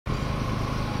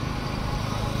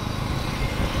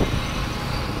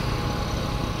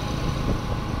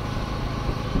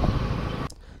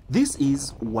This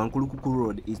is Wankulukuku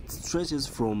Road. It stretches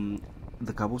from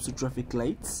the Kabusu traffic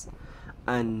lights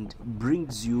and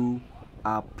brings you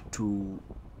up to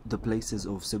the places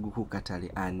of Sseguku Katale,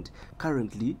 and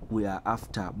currently we are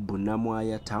after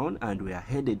Bunamwaya town and we are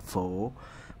headed for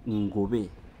Ngobe.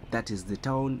 That is the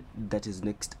town that is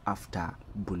next after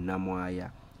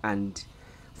Bunamwaya, and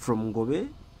from Ngobe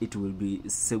it will be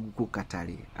Sseguku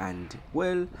Katale. And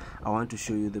well, I want to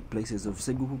show you the places of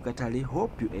Sseguku Katale.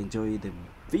 Hope you enjoy the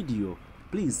video.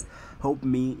 Please help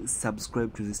me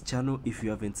subscribe to this channel if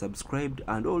you haven't subscribed,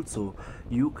 and also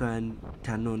you can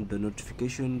turn on the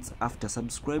notifications after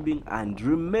subscribing. And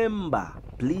remember,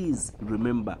 please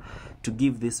remember to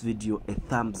give this video a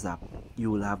thumbs up. You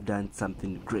will have done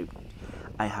something great.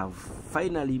 I have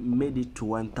finally made it to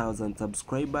 1,000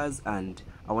 subscribers, and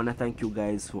I want to thank you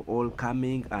guys for all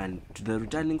coming. And to the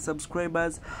returning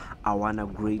subscribers, I want to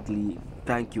greatly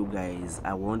thank you guys.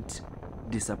 I won't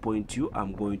disappoint you.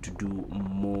 I'm going to do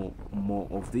more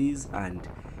of these, and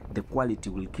the quality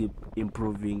will keep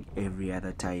improving every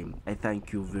other time. I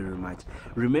thank you very much.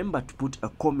 Remember to put a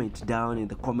comment down in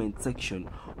the comment section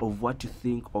of what you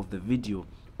think of the video,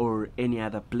 or any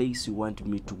other place you want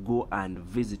me to go and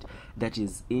visit that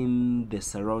is in the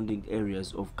surrounding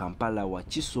areas of Kampala,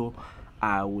 Wachiso.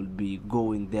 I will be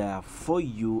going there for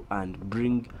you and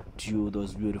bring to you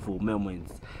those beautiful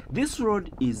moments. This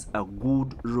road is a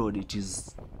good road. It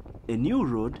is a new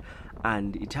road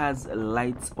and it has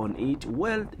lights on it.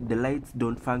 Well, the lights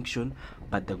don't function,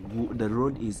 but the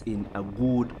road is in a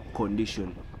good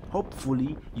condition.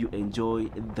 Hopefully you enjoy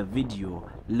the video.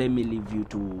 Let me leave you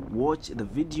to watch the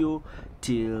video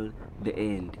till the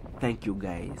end. Thank you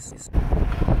guys.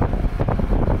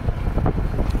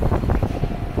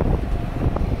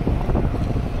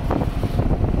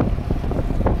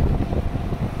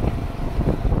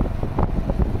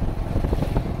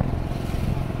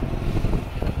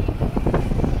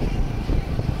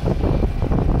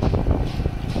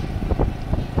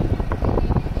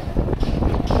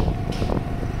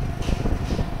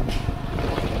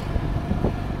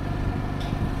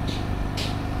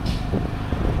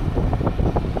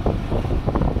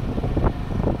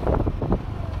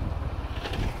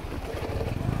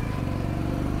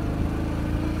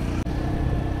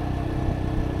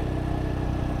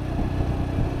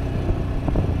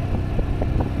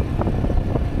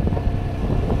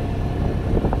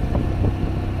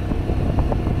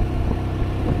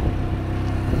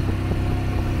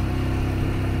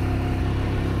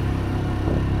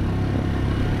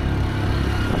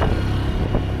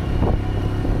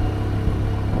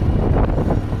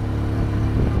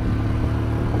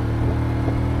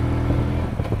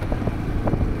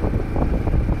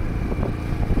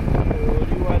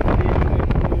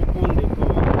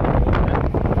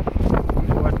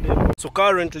 So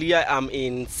currently I am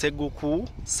in Sseguku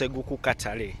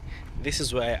Katale. This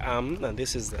is where I am, and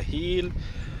this is the hill.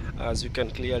 As you can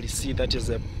clearly see, that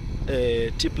is a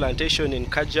tea plantation in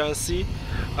Kajjansi.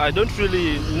 I don't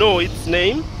really know its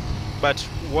name, but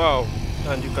wow.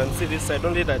 And you can see this side,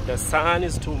 only that the sun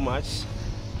is too much.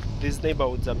 These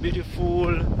neighborhoods are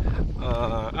beautiful.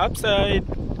 Outside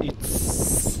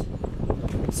it's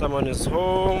someone is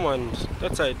home, and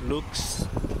that's how it looks.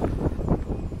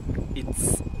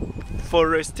 It's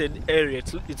forested area.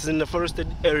 It's in the forested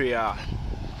area,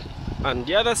 and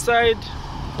the other side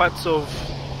parts of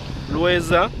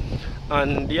Lweza,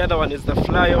 and the other one is the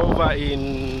flyover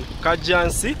in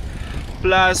Kajjansi,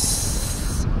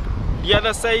 plus the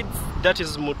other side that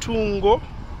is Mutungo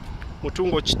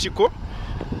Chitiko.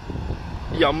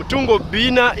 Yeah, Mutungo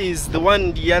Bina is the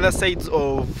one, the other sides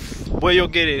of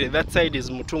Boyogere. That side is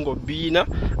Mutungo Bina,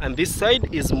 and this side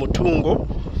is Mutungo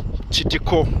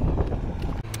Chitiko.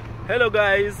 Hello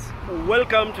guys,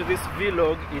 welcome to this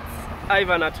vlog. It's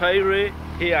Ivan Atuhairwe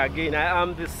here again. I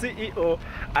am the CEO,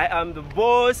 I am the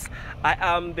boss, I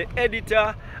am the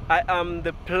editor, I am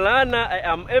the planner, I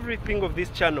am everything of this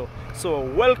channel. So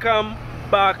welcome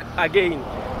back again.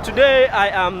 Today I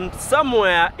am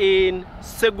somewhere in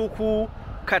Sseguku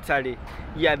Katale.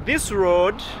 Yeah, this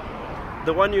road,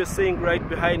 the one you're seeing right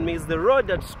behind me, is the road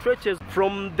that stretches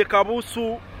from the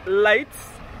Kabusu lights.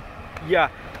 Yeah,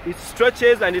 it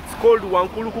stretches, and it's called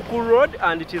Wankulukuku Road,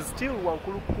 and it is still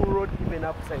Wankulukuku Road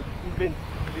even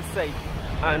this side.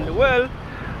 And well,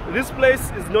 this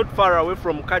place is not far away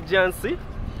from Kajjansi,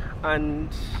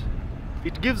 and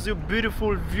it gives you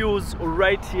beautiful views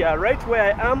right here, right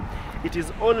where I am. It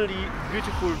is only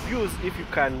beautiful views if you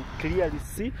can clearly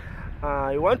see.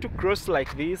 I want to cross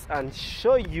like this and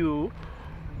show you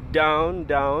down.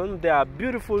 There are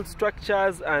beautiful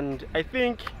structures, and I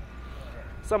think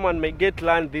someone may get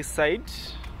land this side.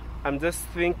 I'm just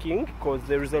thinking, because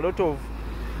there is a lot of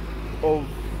of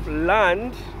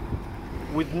land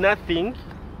with nothing,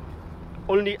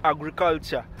 only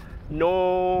agriculture,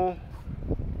 no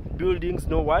buildings,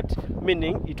 no what,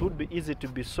 meaning it would be easy to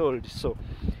be sold. So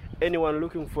anyone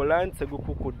looking for land,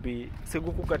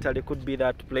 Sseguku Katale could be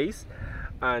that place.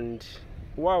 And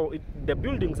wow, the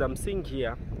buildings I'm seeing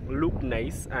here look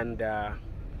nice, and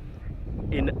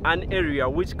in an area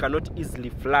which cannot easily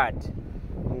flood,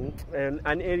 and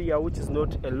an area which is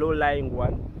not a low-lying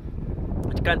one,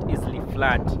 it can't easily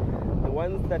flood. The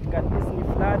ones that can easily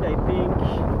flood, I think,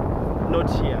 not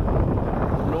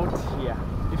here,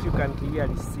 if you can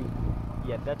clearly see.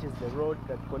 Yeah, that is the road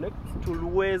that connects to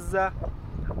Lweza,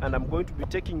 and I'm going to be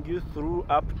taking you through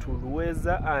up to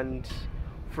Lweza, and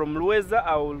from Lweza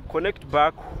I will connect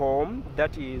back home,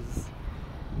 that is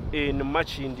in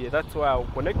Machindi. That's where I'll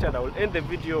connect, and I will end the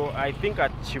video, I think,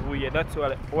 at Chibuye. That's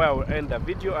where I will end the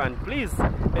video. And please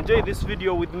enjoy this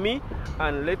video with me,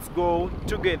 and let's go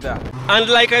together. And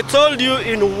like I told you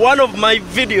in one of my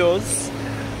previous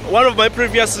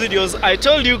videos, I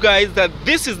told you guys that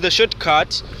this is the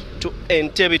shortcut to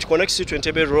Entebbe. It connects you to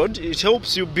Entebbe Road. It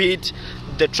helps you beat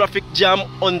the traffic jam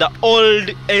on the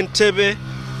old Entebbe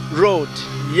Road.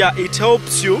 Yeah, it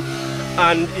helps you,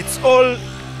 and it's all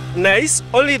nice,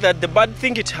 only that the bad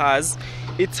thing it has,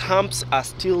 its humps are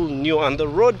still new, and the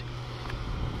road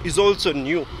is also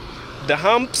new. The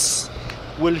humps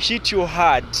will hit you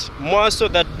hard, more so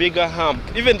that bigger hump.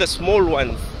 Even the small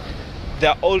ones,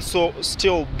 they're also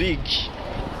still big.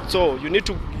 So you need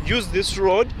to use this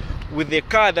road with a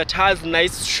car that has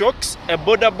nice shocks, a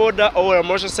boda or a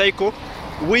motorcycle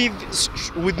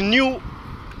with new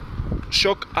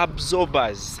shock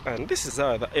absorbers. And this is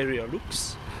how the area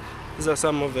looks. These are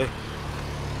some of the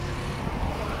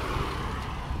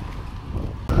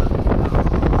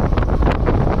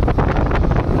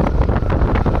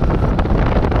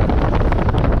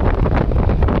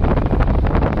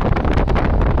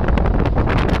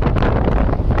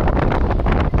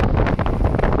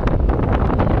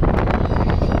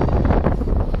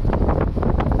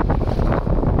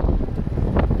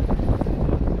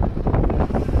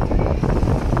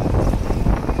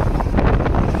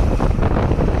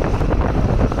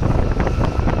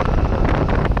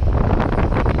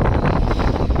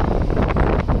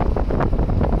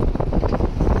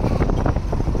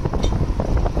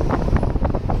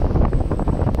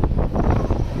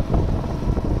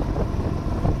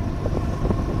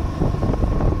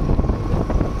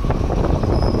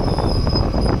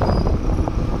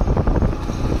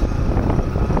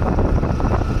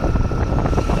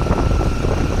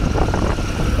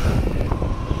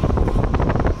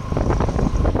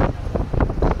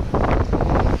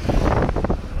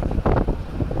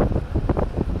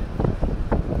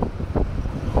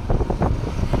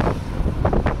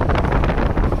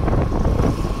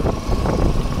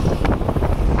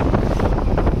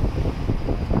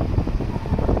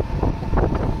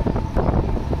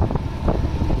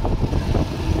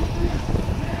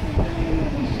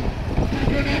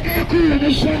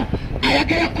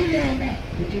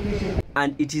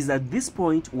And it is at this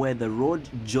point where the road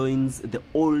joins the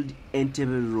old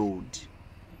Entebbe Road.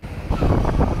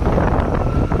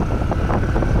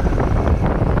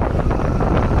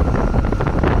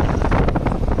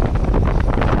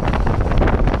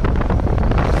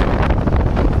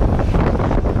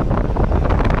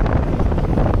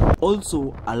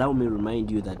 Also, allow me to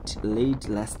remind you that late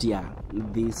last year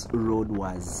this road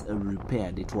was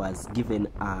repaired. It was given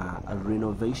a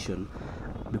renovation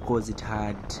because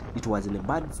it was in a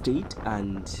bad state,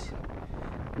 and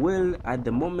well, at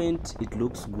the moment it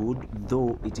looks good,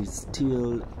 though it is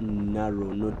still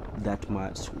narrow, not that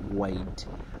much wide.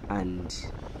 And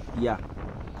yeah,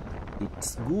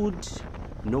 it's good,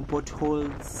 no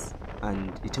potholes,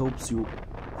 and it helps you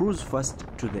cruise fast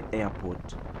to the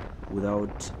airport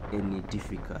without any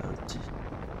difficulty.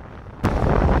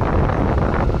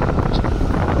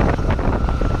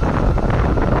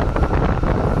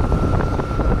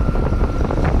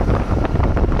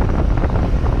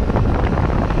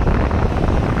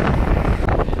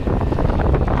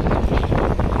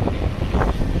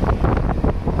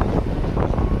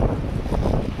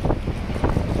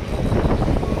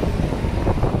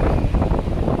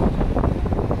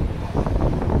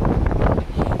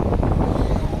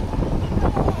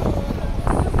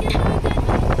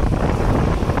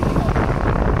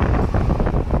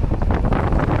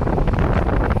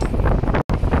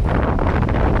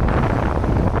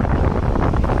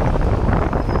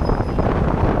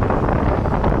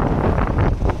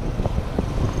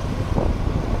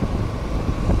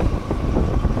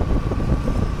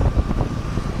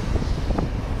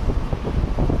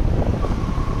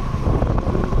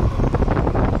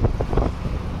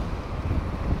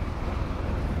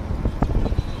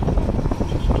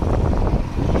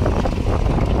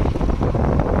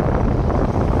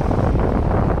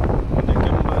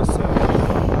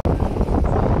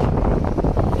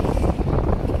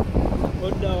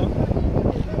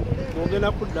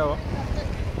 Genda wa?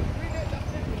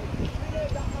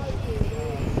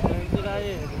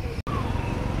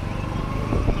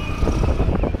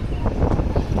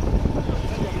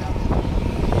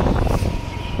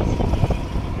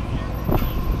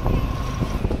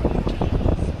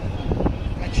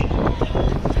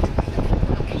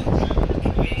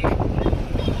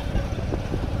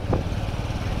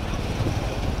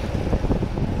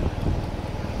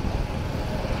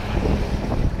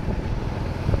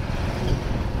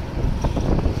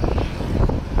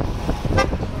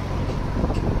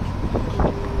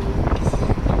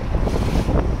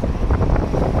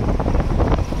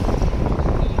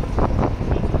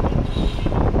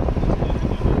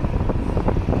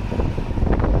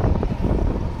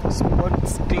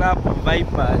 Club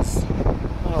Vipers.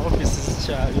 Offices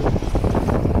Charlie.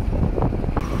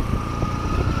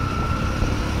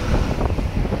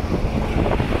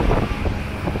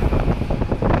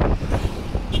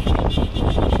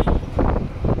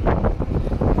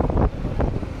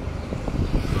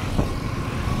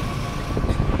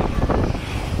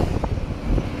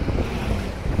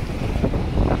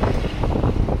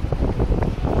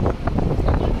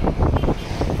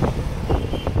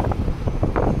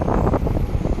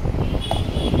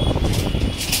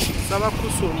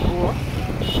 Kusumbua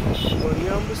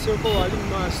wanyambuseko wali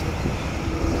maso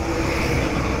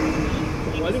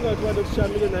wali ngatwade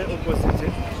kushamile naye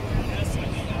opposite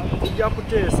ujja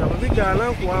kuteesa babigana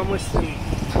nkuwamu essimu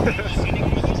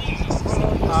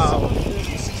awo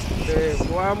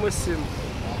kuwamu essimu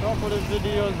twakola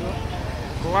vidiyo zo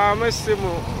kuwamu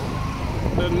essimu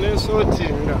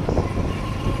nenesootinga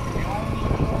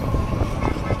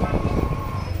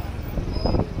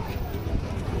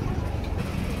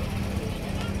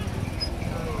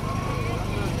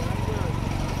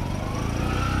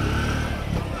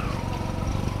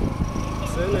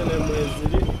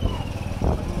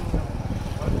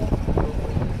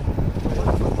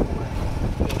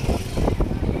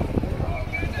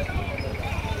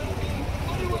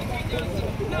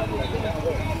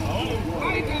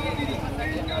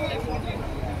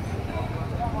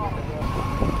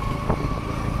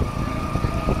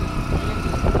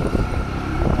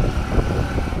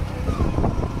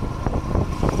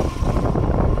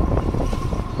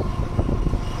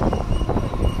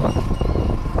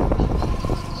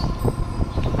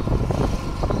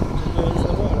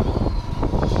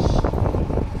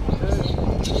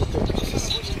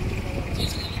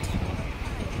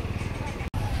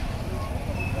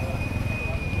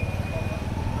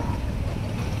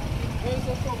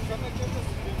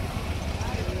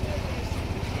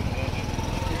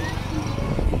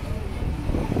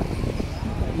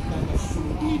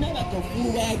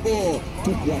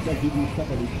Tukuata vidu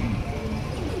mpaka leo.